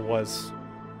that puzzle was.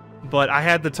 But I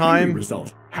had the time...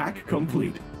 Result. Hack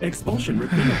complete. Expulsion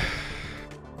repeated.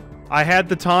 I had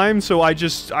the time, so I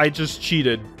just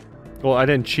cheated. Well, I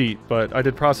didn't cheat, but I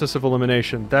did process of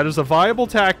elimination. That is a viable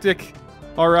tactic.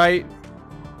 Alright.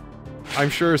 I'm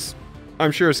sure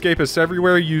escapists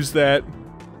everywhere use that.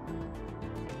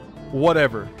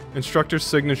 Whatever. Instructor's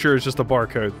signature is just a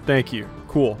barcode. Thank you.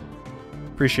 Cool.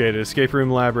 Appreciate it. Escape room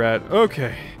lab rat.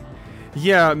 Okay.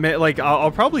 Yeah, man, like,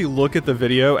 I'll probably look at the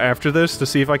video after this to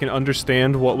see if I can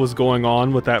understand what was going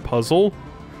on with that puzzle.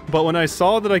 But when I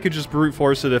saw that I could just brute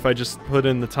force it if I just put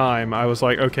in the time, I was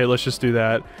like, okay, let's just do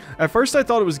that. At first I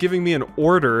thought it was giving me an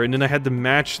order, and then I had to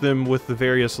match them with the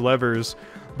various levers.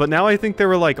 But now I think there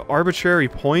were like arbitrary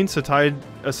points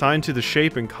assigned to the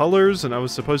shape and colors, and I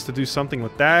was supposed to do something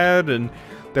with that, and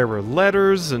there were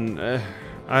letters, and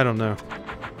I don't know.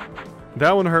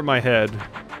 That one hurt my head.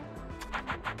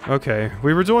 Okay,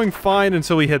 we were doing fine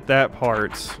until we hit that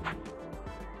part.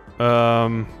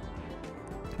 For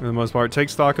the most part, take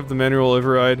stock of the manual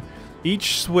override.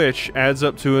 Each switch adds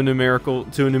up to a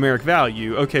numeric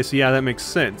value. Okay, so yeah, that makes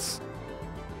sense.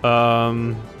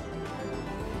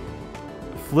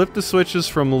 Flip the switches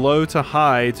from low to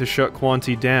high to shut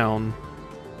quantity down.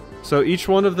 So each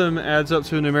one of them adds up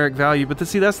to a numeric value, but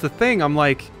see, that's the thing, I'm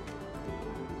like...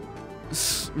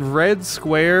 red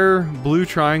square, blue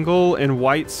triangle, and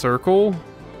white circle?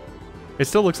 It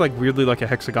still looks like weirdly like a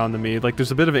hexagon to me. Like,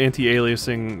 there's a bit of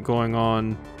anti-aliasing going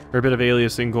on, or a bit of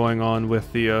aliasing going on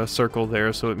with the circle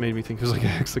there, so it made me think it was like a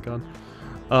hexagon.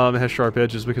 It has sharp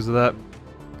edges because of that.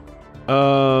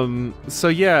 So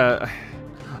yeah...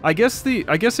 I guess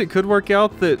it could work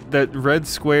out that red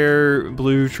square,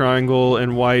 blue triangle,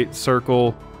 and white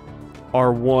circle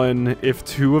are 1 if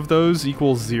 2 of those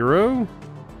equal 0.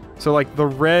 So like the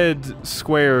red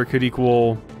square could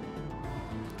equal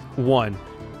 1,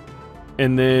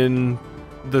 and then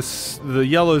the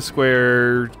yellow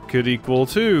square could equal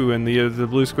 2, and the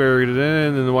blue square could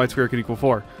end, and the white square could equal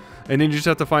 4. And then you just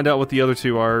have to find out what the other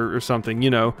two are or something, you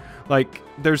know. Like,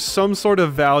 there's some sort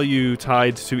of value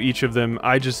tied to each of them.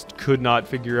 I just could not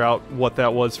figure out what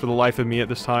that was for the life of me at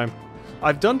this time.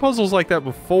 I've done puzzles like that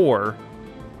before.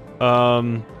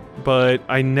 but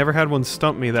I never had one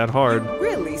stump me that hard. You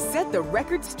really set the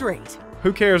record straight.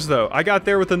 Who cares though? I got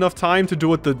there with enough time to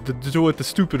do it the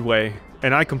stupid way,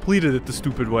 and I completed it the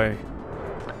stupid way.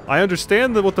 I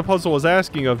understand what the puzzle was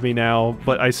asking of me now,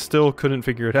 but I still couldn't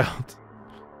figure it out.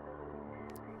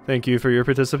 Thank you for your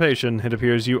participation. It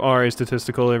appears you are a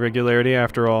statistical irregularity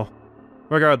after all.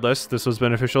 Regardless, this was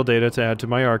beneficial data to add to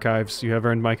my archives. You have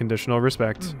earned my conditional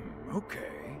respect. Okay.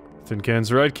 Tin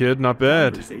Can's right, kid. Not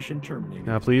bad. Conversation terminated.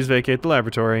 Now please vacate the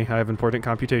laboratory. I have important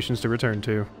computations to return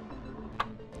to.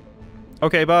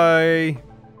 Okay, bye.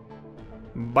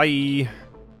 Bye.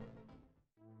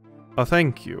 Oh,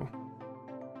 thank you.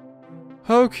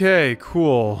 Okay,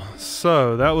 cool.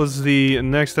 So, that was the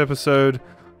next episode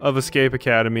of Escape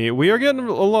Academy. We are getting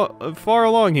far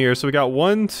along here. So we got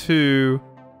 1, 2...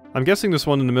 I'm guessing this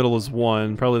one in the middle is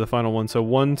 1. Probably the final one. So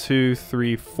 1, 2,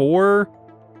 3, 4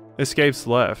 escapes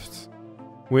left.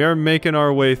 We are making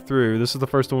our way through. This is the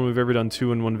first one we've ever done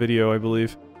 2 in one video, I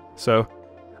believe. So,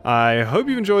 I hope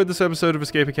you enjoyed this episode of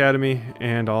Escape Academy,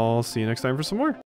 and I'll see you next time for some more.